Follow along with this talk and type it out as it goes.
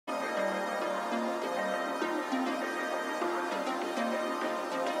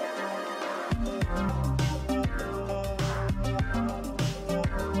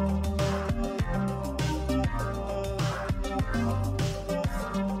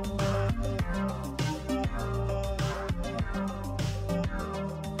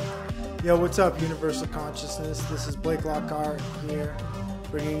Yo, what's up, Universal Consciousness? This is Blake Lockhart here,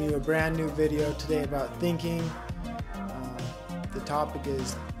 bringing you a brand new video today about thinking. The topic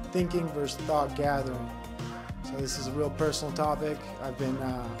is thinking versus thought gathering. So this is a real personal topic. I've been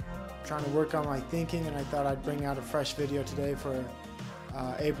trying to work on my thinking, and I thought I'd bring out a fresh video today for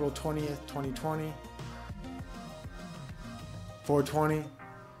April 20th, 2020. 420.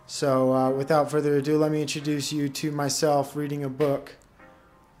 So without further ado, let me introduce you to myself reading a book.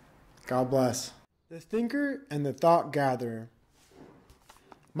 God bless. The Thinker and the Thought Gatherer.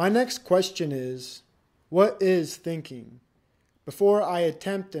 My next question is, what is thinking? Before I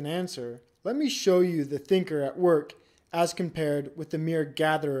attempt an answer, let me show you the thinker at work as compared with the mere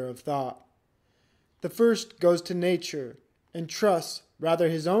gatherer of thought. The first goes to nature and trusts rather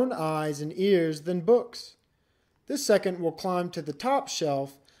his own eyes and ears than books. The second will climb to the top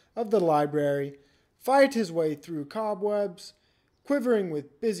shelf of the library, fight his way through cobwebs, quivering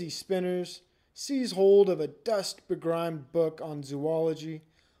with busy spinners, seize hold of a dust-begrimed book on zoology,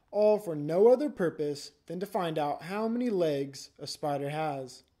 all for no other purpose than to find out how many legs a spider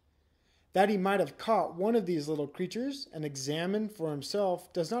has. That he might have caught one of these little creatures and examined for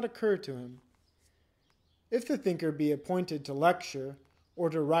himself does not occur to him. If the thinker be appointed to lecture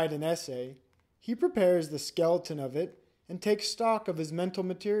or to write an essay, he prepares the skeleton of it and takes stock of his mental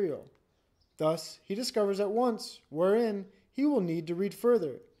material. Thus, he discovers at once wherein he will need to read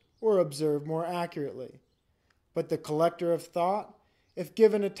further or observe more accurately. But the collector of thought, if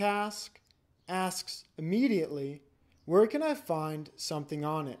given a task, asks immediately, where can I find something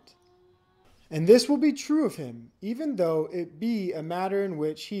on it? And this will be true of him, even though it be a matter in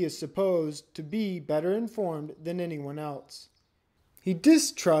which he is supposed to be better informed than anyone else. He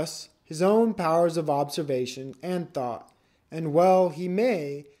distrusts his own powers of observation and thought, and well he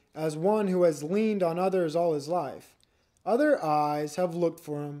may, as one who has leaned on others all his life. Other eyes have looked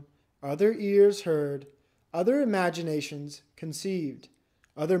for him, other ears heard, other imaginations conceived,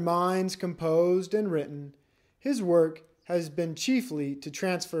 other minds composed and written. His work has been chiefly to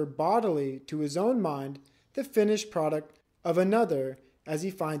transfer bodily to his own mind the finished product of another as he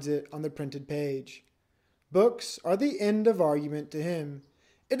finds it on the printed page. Books are the end of argument to him.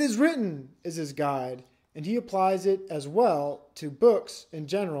 It is written is his guide, and he applies it as well to books in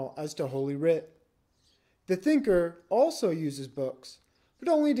general as to Holy Writ. The thinker also uses books, but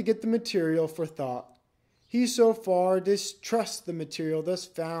only to get the material for thought. He so far distrusts the material thus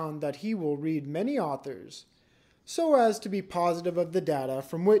found that he will read many authors, so as to be positive of the data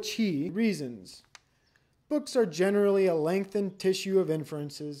from which he reasons. Books are generally a lengthened tissue of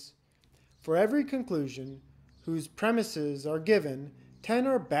inferences. For every conclusion whose premises are given, 10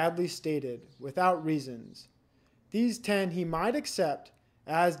 are badly stated, without reasons. These 10 he might accept,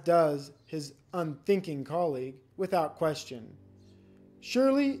 as does his unthinking colleague, without question.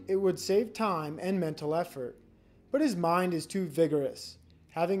 Surely it would save time and mental effort, but his mind is too vigorous.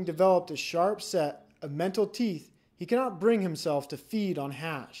 Having developed a sharp set of mental teeth, he cannot bring himself to feed on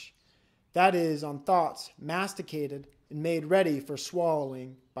hash, that is, on thoughts masticated and made ready for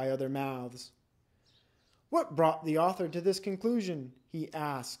swallowing by other mouths. What brought the author to this conclusion? He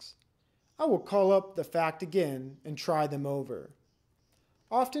asks. I will call up the fact again and try them over.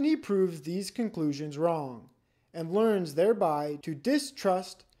 Often he proves these conclusions wrong, and learns thereby to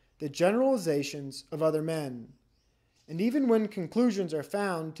distrust the generalizations of other men. And even when conclusions are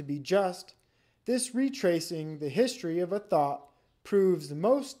found to be just, this retracing the history of a thought proves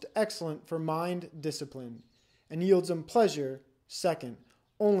most excellent for mind discipline, and yields him pleasure second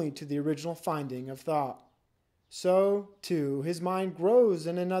only to the original finding of thought. So, too, his mind grows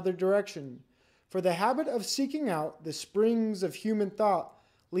in another direction, for the habit of seeking out the springs of human thought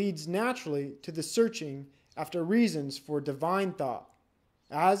leads naturally to the searching after reasons for divine thought,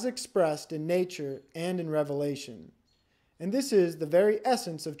 as expressed in nature and in revelation. And this is the very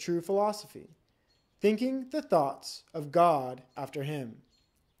essence of true philosophy, thinking the thoughts of God after him.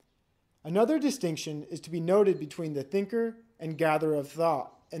 Another distinction is to be noted between the thinker and gatherer of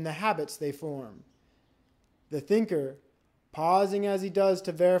thought and the habits they form. The thinker, pausing as he does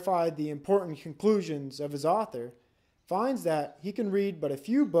to verify the important conclusions of his author, finds that he can read but a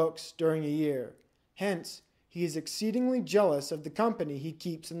few books during a year. Hence, he is exceedingly jealous of the company he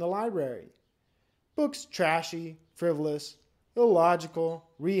keeps in the library. Books trashy, frivolous, illogical,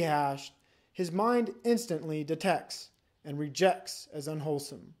 rehashed, his mind instantly detects and rejects as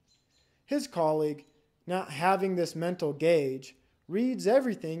unwholesome. His colleague, not having this mental gauge, reads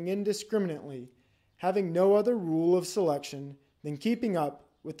everything indiscriminately, having no other rule of selection than keeping up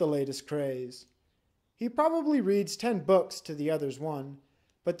with the latest craze. He probably reads 10 books to the other's 1,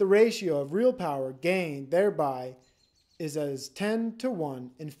 but the ratio of real power gained thereby is as 10 to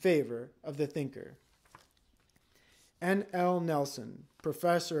 1 in favor of the thinker. N. L. Nelson,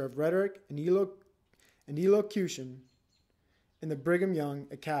 professor of rhetoric and elocution in the Brigham Young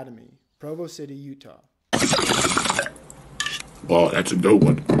Academy, Provo City, Utah. Wow, that's a good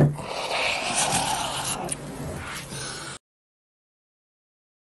one.